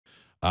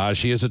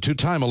She is a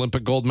two-time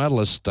Olympic gold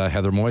medalist.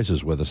 Heather Moyse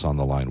is with us on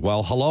the line.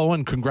 Well, hello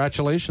and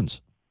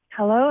congratulations.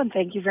 Hello, and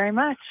thank you very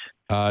much.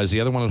 Is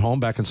the other one at home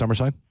back in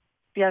Summerside?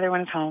 The other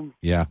one is home.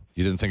 Yeah.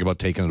 You didn't think about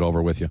taking it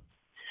over with you?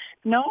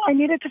 No, I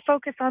needed to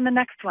focus on the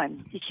next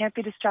one. You can't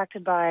be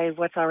distracted by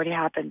what's already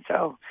happened,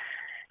 so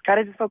got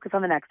to just focus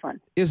on the next one.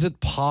 Is it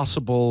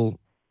possible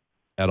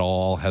at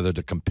all, Heather,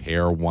 to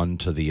compare one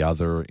to the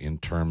other in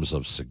terms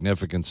of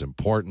significance,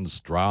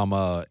 importance,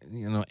 drama,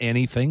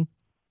 anything?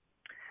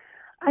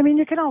 I mean,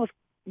 you can always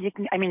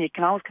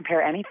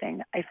compare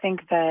anything. I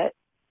think that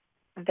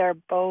they're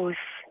both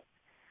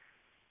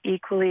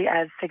equally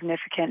as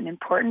significant and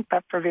important,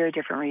 but for very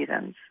different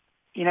reasons.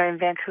 You know, in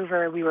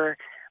Vancouver, we were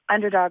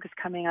underdogs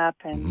coming up,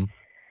 and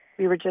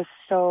we were just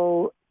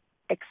so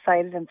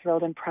excited and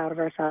thrilled and proud of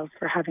ourselves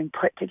for having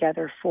put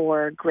together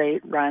 4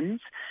 great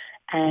runs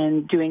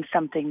and doing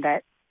something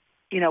that,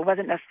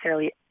 wasn't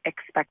necessarily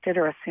expected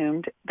or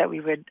assumed that we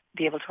would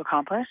be able to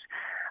accomplish.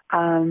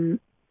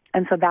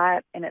 And so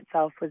that in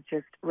itself was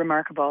just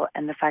remarkable.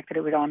 And the fact that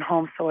it was on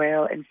home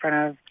soil in front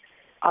of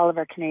all of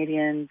our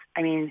Canadians,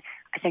 I mean,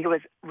 I think it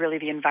was really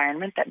the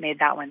environment that made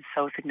that one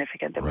so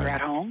significant that we were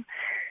at home.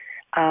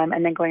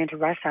 And then going into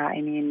Russia,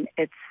 I mean,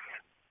 it's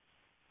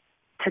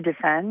to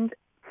defend,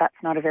 that's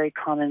not a very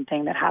common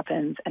thing that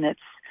happens. And it's,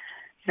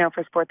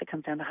 for a sport that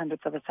comes down to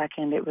hundredths of a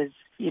second, it was,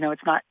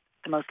 it's not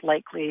the most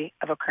likely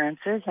of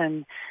occurrences.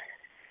 And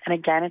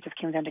again, it just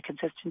came down to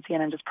consistency,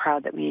 and I'm just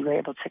proud that we were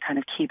able to kind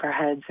of keep our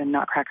heads and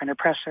not crack under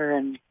pressure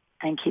and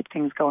keep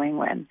things going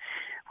when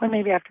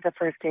maybe after the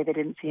first day they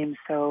didn't seem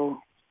so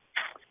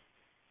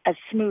as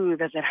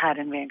smooth as it had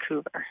in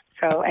Vancouver.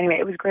 So anyway,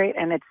 it was great,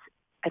 and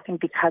I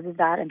think because of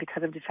that and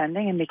because of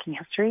defending and making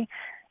history,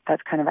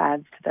 that kind of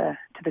adds to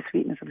the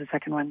sweetness of the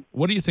second one.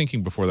 What are you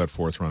thinking before that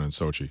fourth run in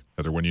Sochi,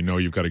 Heather, when you know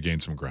you've got to gain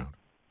some ground?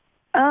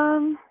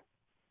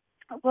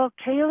 Well,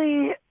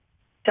 Kaylee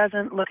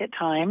doesn't look at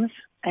times,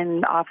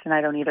 and often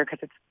I don't either because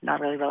it's not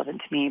really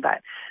relevant to me,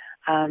 but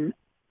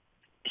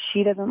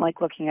she doesn't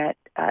like looking at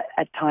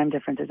time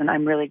differences, and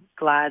I'm really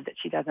glad that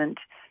she doesn't,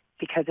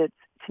 because it's,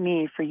 to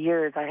me, for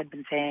years I had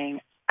been saying,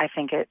 I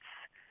think it's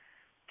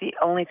the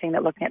only thing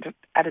that looking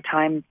at a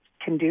time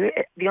can do,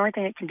 the only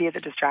thing it can be is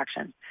a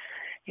distraction.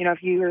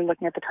 If you are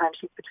looking at the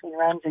timesheet between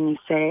runs and you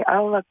say,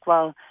 oh, look,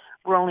 well,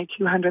 we're only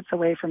 200ths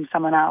away from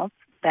someone else,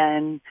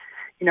 then,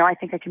 I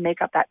think I can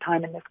make up that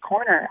time in this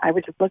corner. I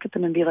would just look at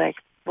them and be like,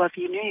 well, if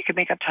you knew you could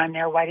make up time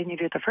there, why didn't you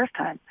do it the first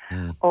time?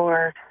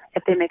 Or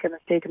if they make a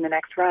mistake in the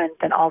next run,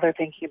 then all they're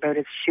thinking about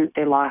is, shoot,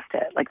 they lost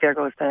it. Like,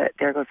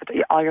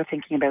 all you're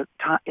thinking about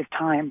is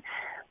time.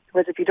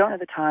 Whereas if you don't have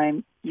the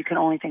time, you can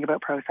only think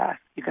about process.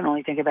 You can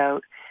only think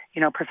about,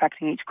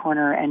 perfecting each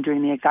corner and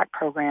doing the exact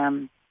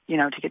program,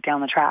 to get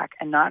down the track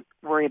and not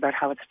worry about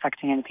how it's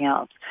affecting anything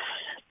else.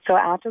 So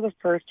after the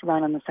first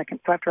run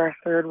after our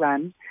third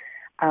run,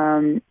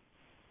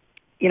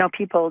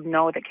 people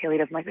know that Kaylee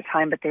doesn't like the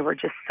time, but they were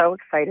just so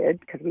excited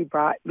because we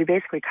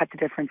basically cut the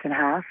difference in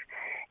half.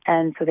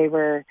 And so they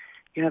were,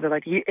 they're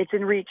like, it's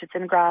in reach, it's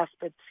in grasp,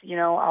 it's,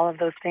 all of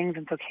those things.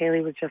 And so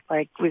Kaylee was just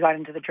like, we got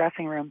into the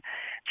dressing room.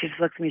 She just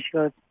looks at me, she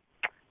goes,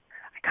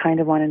 I kind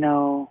of want to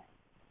know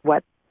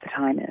what the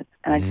time is.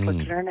 And I just looked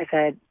at her and I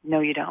said,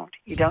 no, you don't.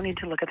 You don't need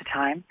to look at the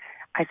time.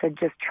 I said,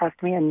 just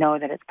trust me and know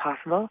that it's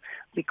possible.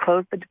 We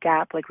closed the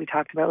gap like we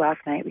talked about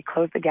last night. We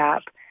closed the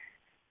gap.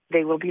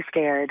 They will be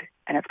scared,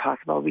 and it's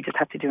possible. We just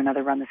have to do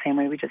another run the same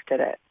way we just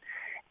did it.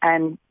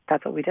 And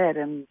that's what we did.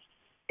 And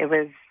it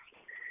was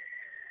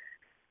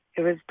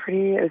a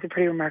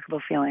pretty remarkable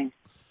feeling.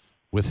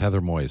 With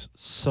Heather Moyse.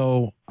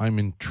 So I'm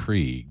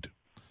intrigued.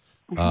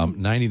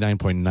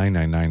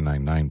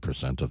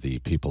 99.99999% of the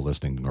people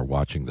listening or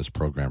watching this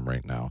program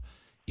right now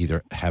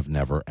either have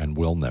never and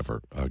will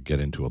never get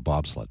into a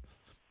bobsled,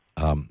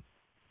 and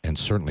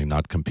certainly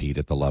not compete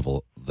at the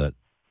level that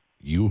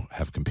you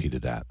have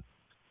competed at.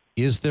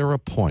 Is there a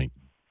point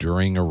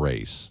during a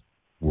race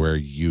where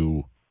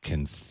you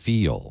can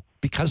feel,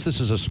 because this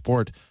is a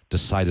sport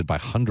decided by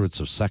hundreds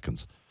of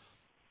seconds,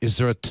 is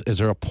there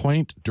a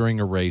point during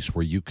a race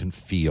where you can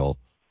feel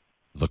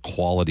the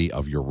quality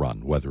of your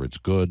run, whether it's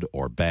good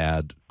or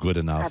bad, good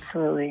enough?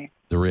 Absolutely.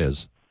 There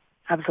is.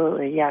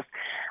 Absolutely, yes.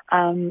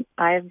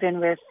 I've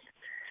been with,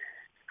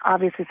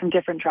 obviously, some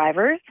different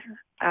drivers,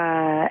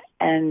 and,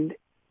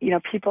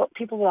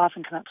 people will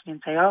often come up to me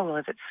and say, oh, well,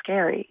 is it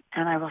scary?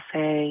 And I will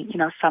say,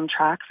 some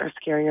tracks are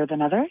scarier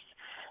than others,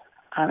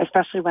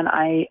 especially when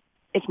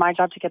it's my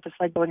job to get the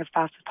sled going as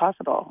fast as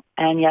possible,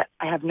 and yet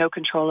I have no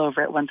control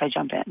over it once I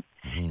jump in.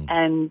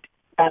 And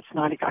that's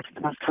not exactly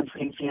the most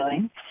comforting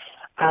feeling.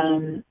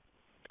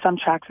 Some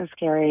tracks are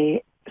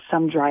scary.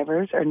 Some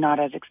drivers are not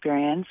as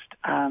experienced.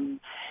 And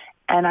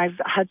I've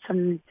had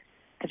some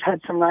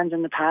runs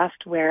in the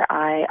past where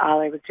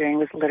all I was doing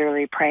was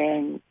literally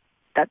praying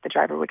that the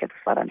driver would get the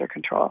sled under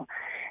control.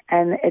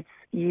 And it's,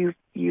 you're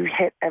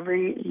hitting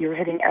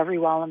every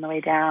wall on the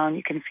way down.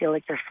 You can feel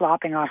like you're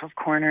flopping off of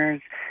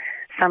corners.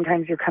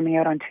 Sometimes you're coming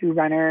out on 2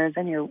 runners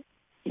and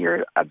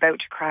you're about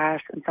to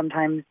crash. And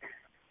sometimes,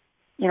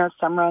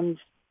 some runs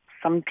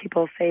some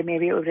people say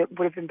maybe it would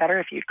have been better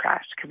if you'd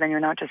crashed, because then you're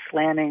not just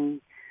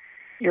slamming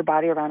your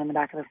body around in the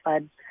back of the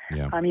sled.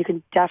 Yeah. You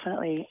can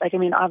definitely,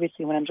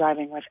 obviously when I'm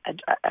driving with,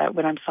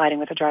 when I'm sliding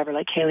with a driver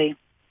like Kaylee,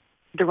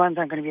 the runs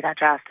aren't going to be that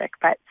drastic.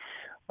 But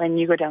when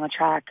you go down the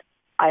track,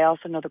 I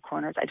also know the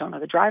corners. I don't know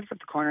the drives of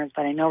the corners,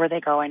 but I know where they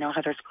go. I know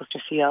how they're supposed to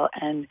feel.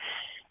 And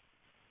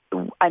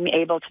I'm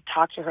able to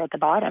talk to her at the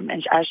bottom.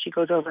 And as she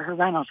goes over her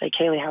run, I'll say,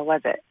 Kaylee, how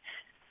was it?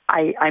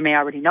 I may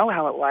already know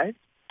how it was,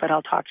 but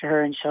I'll talk to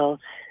her and she'll,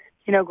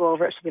 go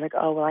over it. She'll be like,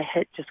 oh, well, I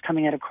hit just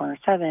coming out of corner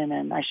 7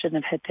 and I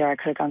shouldn't have hit there. I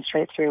could have gone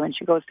straight through. And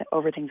she goes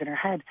over things in her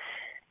head.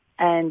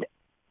 And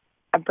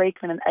a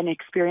brakeman, an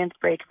experienced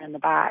brakeman in the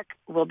back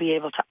will be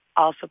able to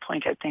also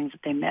point out things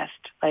that they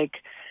missed.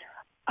 Like,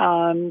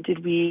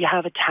 did we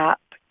have a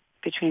tap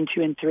between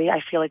 2 and 3?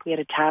 I feel like we had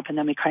a tap and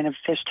then we kind of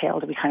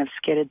fishtailed. We kind of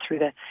skidded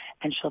through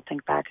and she'll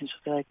think back and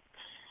she'll be like,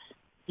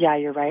 yeah,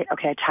 you're right.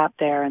 Okay, I tapped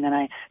there. And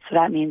then so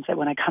that means that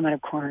when I come out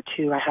of corner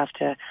 2, I have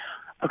to,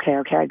 okay,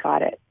 I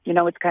got it.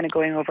 It's kind of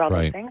going over all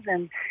those things.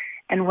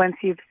 And once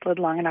you've slid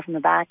long enough in the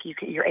back,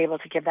 you're able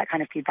to give that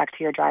kind of feedback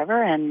to your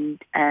driver and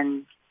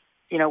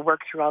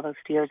work through all those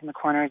steers in the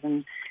corners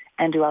and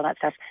do all that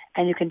stuff.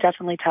 And you can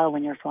definitely tell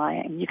when you're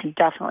flying. You can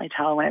definitely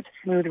tell when it's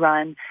a smooth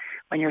run,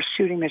 when you're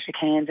shooting the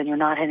chicanes and you're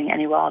not hitting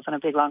any walls on a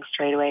big long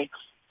straightaway,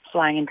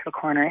 flying into a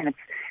corner. And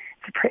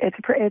it's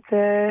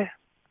a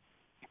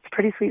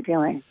pretty sweet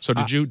feeling. So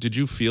did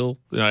you feel?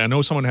 I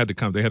know someone had to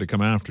come. They had to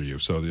come after you.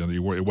 So it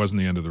wasn't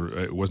the end of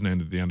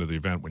the end of the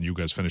event when you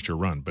guys finished your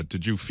run. But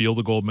did you feel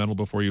the gold medal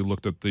before you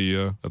looked at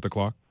the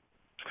clock?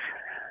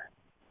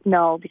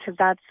 No, because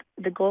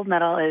the gold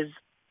medal is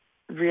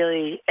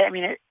really.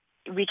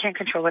 We can't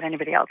control what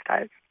anybody else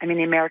does.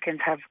 The Americans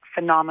have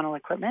phenomenal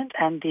equipment,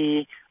 and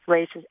the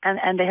races,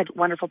 and they had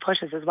wonderful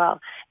pushes as well.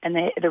 And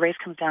the race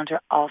comes down to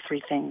all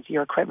 3 things: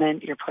 your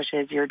equipment, your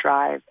pushes, your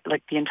drive,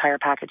 like the entire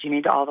package. You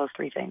need all those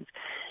 3 things.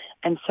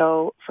 And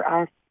so for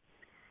us,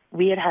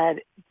 we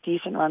had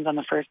decent runs on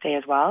the first day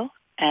as well.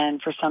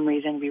 And for some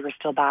reason, we were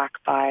still back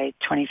by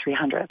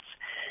 2300ths.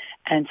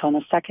 And so on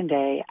the second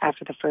day,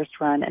 after the first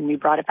run, and we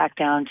brought it back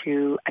down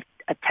to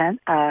a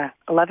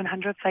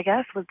 1100ths, I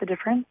guess, was the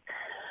difference.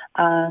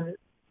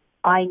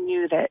 I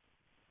knew that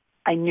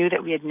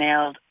we had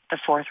nailed the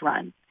 4th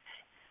run,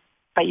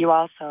 but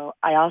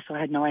I also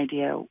had no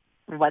idea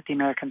what the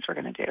Americans were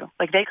going to do.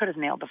 Like, they could have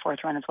nailed the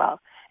 4th run as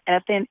well. And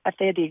if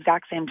they had the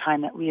exact same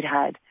time that we'd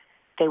had,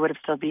 they would have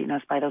still beaten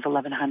us by those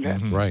 1100.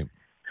 Mm-hmm. Right.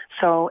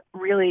 So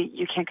really,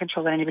 you can't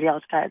control what anybody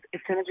else does.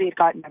 As soon as we had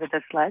gotten out of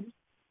the sled,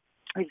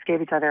 we just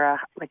gave each other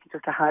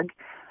just a hug,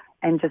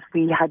 and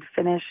we had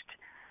finished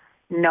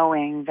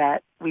knowing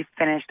that we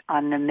finished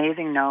on an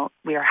amazing note.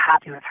 We are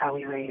happy with how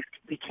we raced.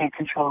 We can't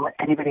control what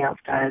anybody else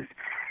does.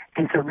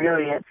 And so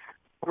really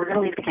we're going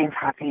to leave the games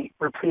happy.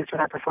 We're pleased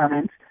with our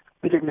performance.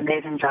 We did an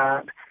amazing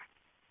job.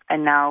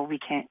 And now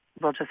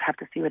we'll just have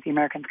to see what the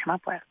Americans come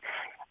up with.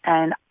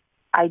 And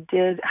I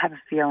did have a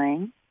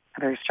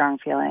very strong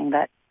feeling,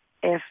 that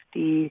if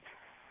we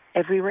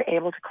were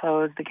able to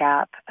close the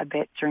gap a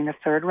bit during the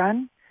 3rd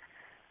run,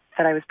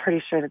 that I was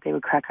pretty sure that they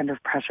would crack under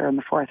pressure in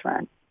the 4th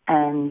run.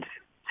 And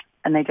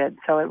they did.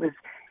 So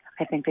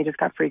I think they just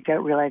got freaked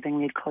out realizing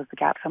we'd closed the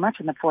gap so much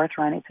in the 4th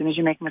run. As soon as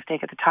you make a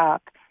mistake at the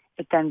top,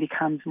 it then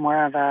becomes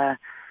more of a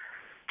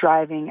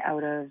driving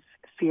out of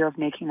fear of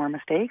making more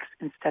mistakes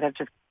instead of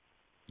just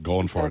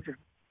going for it.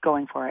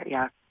 Going for it,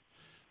 yeah.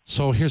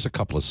 So here's a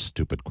couple of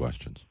stupid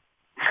questions.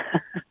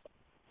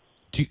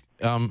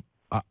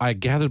 I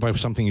gathered by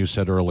something you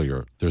said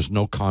earlier, there's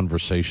no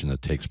conversation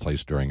that takes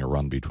place during a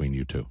run between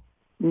you two.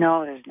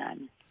 No, there's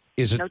none.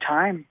 No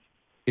time.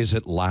 Is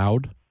it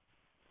loud?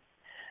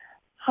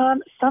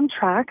 Some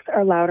tracks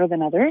are louder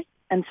than others,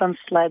 and some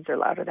sleds are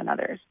louder than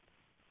others.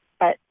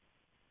 But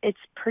it's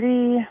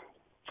pretty.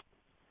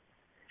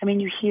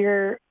 You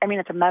hear.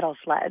 It's a metal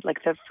sled.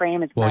 Like, the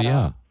frame is metal. Well,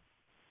 yeah.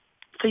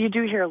 So you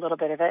do hear a little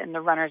bit of it, and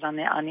the runners on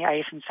the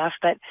ice and stuff.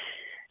 But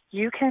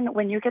you can,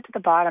 when you get to the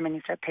bottom and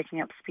you start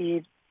picking up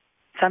speed,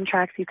 some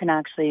tracks you can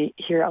actually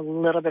hear a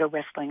little bit of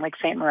whistling, like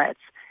St. Moritz.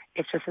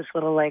 It's just this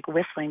little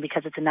whistling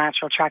because it's a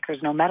natural track.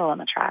 There's no metal on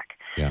the track.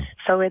 Yeah.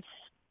 So it's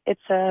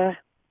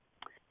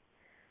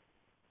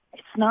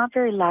not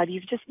very loud.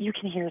 You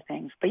can hear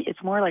things, but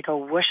it's more like a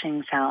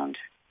whooshing sound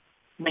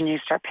when you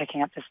start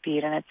picking up the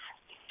speed, and it's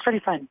pretty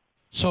fun.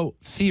 So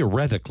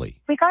theoretically,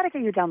 we got to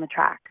get you down the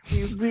track.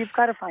 We've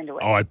got to find a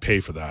way. Oh, I'd pay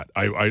for that.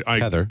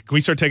 Heather, can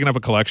we start taking up a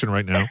collection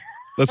right now?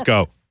 Let's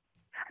go.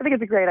 I think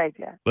it's a great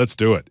idea. Let's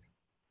do it.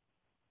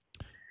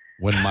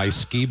 When my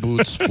ski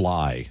boots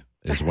fly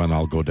is when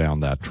I'll go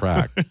down that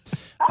track.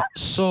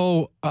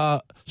 So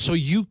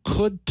you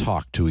could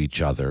talk to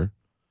each other.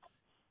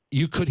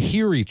 You could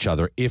hear each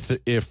other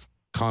if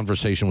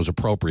conversation was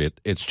appropriate.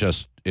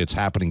 It's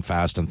happening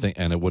fast and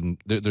it wouldn't.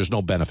 There's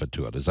no benefit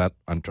to it. Is that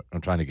I'm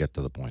trying to get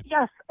to the point?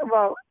 Yes.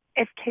 Well,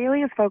 if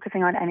Kaylee is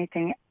focusing on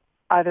anything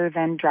other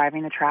than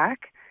driving the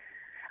track,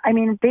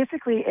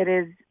 basically it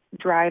is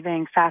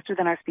driving faster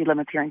than our speed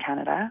limits here in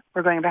Canada.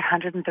 We're going about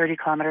 130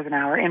 kilometers an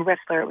hour. In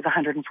Whistler, it was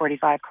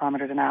 145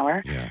 kilometers an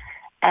hour. Yeah.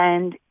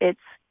 And it's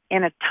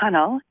in a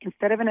tunnel.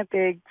 Instead of in a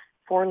big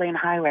 4-lane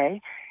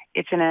highway,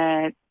 it's in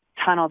a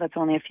tunnel that's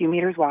only a few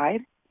meters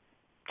wide,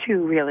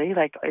 2 really,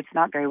 like it's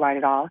not very wide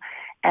at all.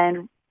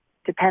 And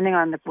depending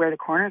on where the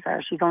corners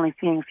are, she's only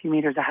seeing a few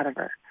meters ahead of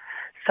her.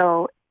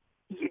 So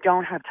you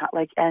don't have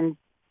time, and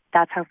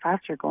that's how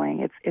fast you're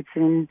going.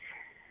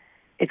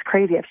 It's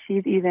crazy.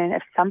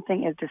 If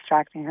something is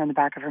distracting her in the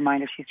back of her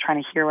mind, if she's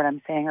trying to hear what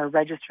I'm saying or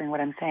registering what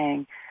I'm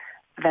saying,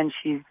 then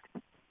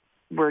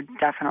we're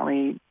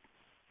definitely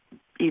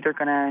either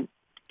going to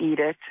eat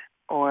it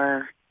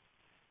or,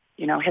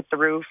 hit the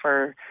roof,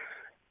 or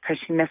because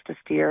she missed a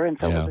steer, and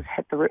so we'll just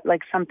hit the roof.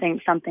 Like something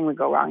would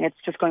go wrong. It's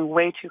just going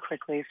way too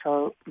quickly.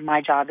 So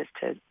my job is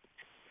to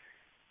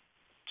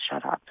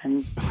shut up and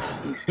be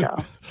still,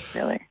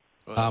 really.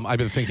 I've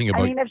been thinking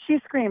about... if she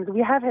screams,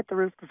 we have hit the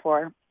roof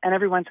before, and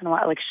every once in a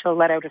while, she'll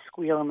let out a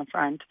squeal in the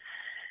front.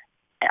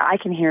 I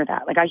can hear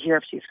that. I hear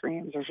if she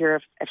screams or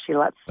hear if she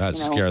lets... That'd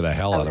scare the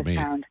hell out of me.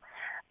 Sound.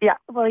 Yeah,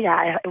 well,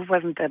 yeah, it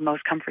wasn't the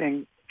most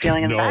comforting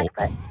feeling in the back,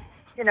 but,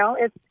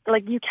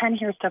 it's you can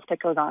hear stuff that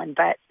goes on,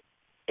 but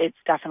it's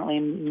definitely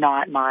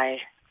not my...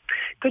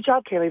 Good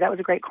job, Kaylee. That was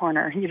a great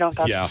corner.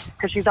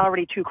 Because she's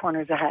already 2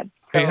 corners ahead.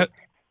 So. Hey,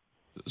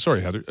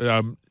 sorry, Heather.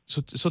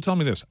 So tell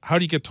me this: how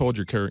do you get told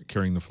you're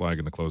carrying the flag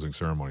in the closing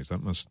ceremonies?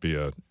 That must be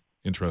a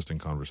interesting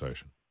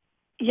conversation.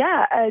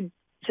 Yeah,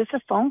 just a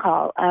phone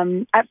call.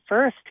 At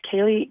first,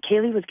 Kaylee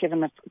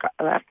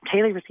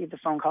received the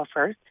phone call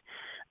first,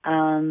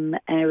 and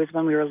it was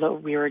when we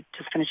were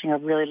just finishing a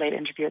really late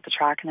interview at the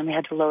track, and then we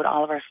had to load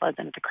all of our sleds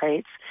into the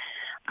crates.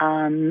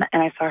 And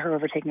I saw her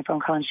overtaking the phone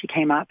call, and she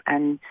came up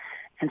and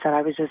said,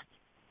 I was just,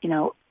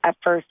 at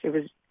first it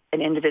was an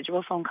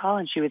individual phone call,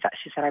 and she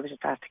said, I was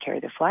just asked to carry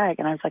the flag.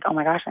 And I was like, oh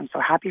my gosh, I'm so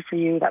happy for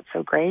you. That's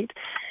so great.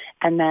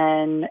 And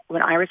then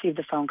when I received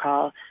the phone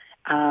call,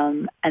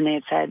 and they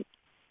had said,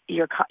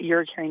 you're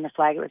carrying the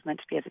flag, it was meant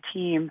to be as a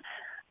team.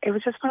 It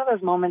was just one of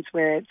those moments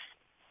where it's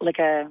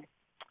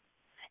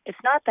it's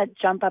not that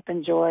jump up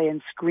in joy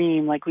and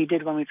scream like we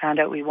did when we found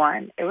out we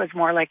won. It was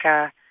more like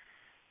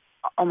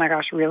oh my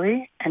gosh,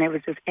 really? And it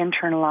was this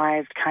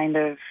internalized kind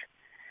of,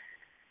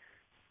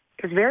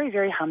 it was very,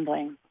 very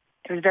humbling.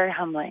 It was very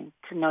humbling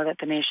to know that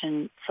the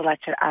nation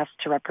selected us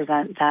to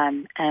represent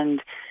them.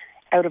 And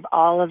out of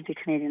all of the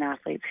Canadian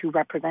athletes who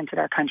represented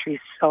our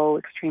country so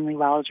extremely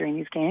well during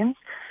these games,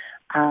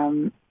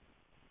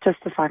 just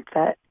the fact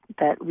that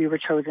we were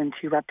chosen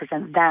to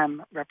represent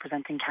them,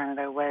 representing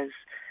Canada, it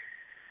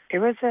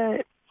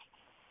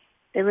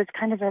was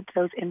kind of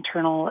those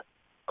internal,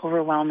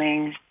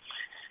 overwhelming,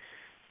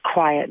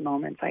 quiet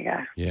moments, I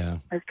guess. Yeah.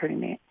 It was pretty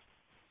neat.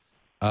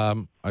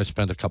 I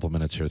spent a couple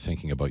minutes here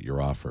thinking about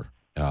your offer.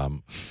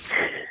 And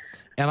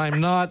I'm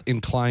not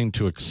inclined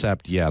to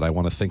accept yet. I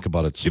want to think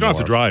about it some You don't more.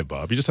 have to drive,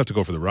 Bob. You just have to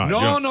go for the ride.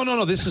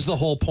 No. This is the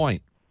whole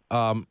point.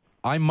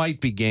 I might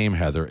be game,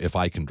 Heather, if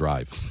I can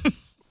drive.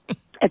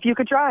 If you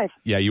could drive.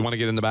 Yeah, you want to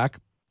get in the back?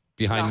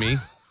 Behind me?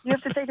 You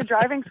have to take a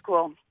driving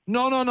school.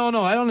 No. I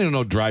don't even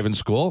know driving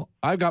school.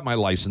 I've got my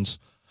license.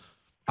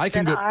 I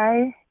can go...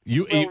 Are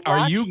you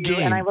game?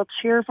 And I will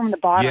cheer from the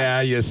bottom.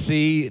 Yeah, you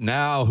see,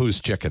 now who's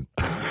chicken?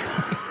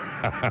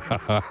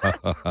 I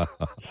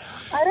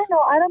don't know.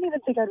 I don't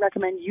even think I'd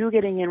recommend you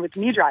getting in with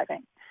me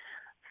driving.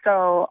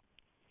 So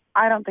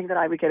I don't think that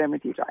I would get in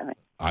with you driving.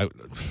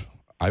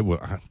 I would.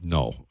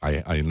 No,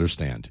 I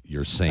understand.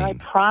 You're sane. I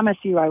promise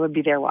you I would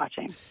be there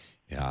watching.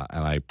 Yeah,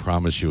 and I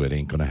promise you it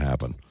ain't going to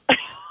happen.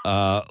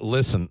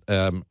 Listen,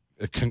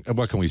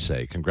 what can we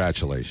say?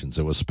 Congratulations.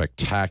 It was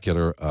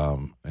spectacular.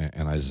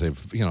 And I say,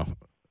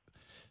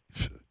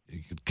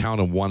 you could count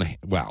on one.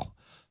 Well,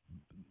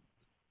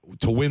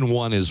 to win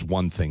one is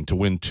one thing. To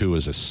win two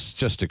is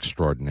just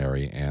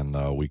extraordinary, and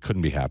we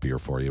couldn't be happier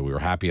for you. We were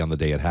happy on the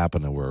day it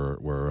happened, and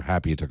we're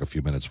happy it took a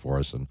few minutes for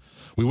us. And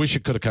we wish you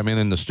could have come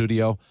in the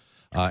studio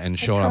and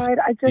shown off.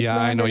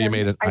 I know you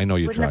made it. I know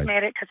you tried. I wouldn't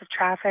have made it because of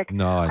traffic.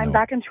 No, I know. I'm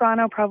back in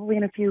Toronto probably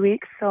in a few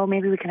weeks, so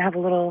maybe we can have a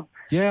little.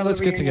 Yeah, let's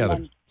get together.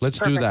 Then. Let's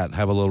Perfect. do that.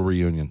 Have a little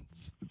reunion.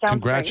 Sounds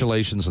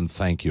Congratulations and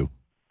thank you.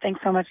 Thanks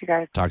so much, you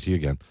guys. Talk to you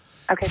again.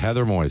 Okay.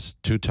 Heather Moyse,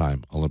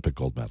 2-time Olympic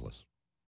gold medalist.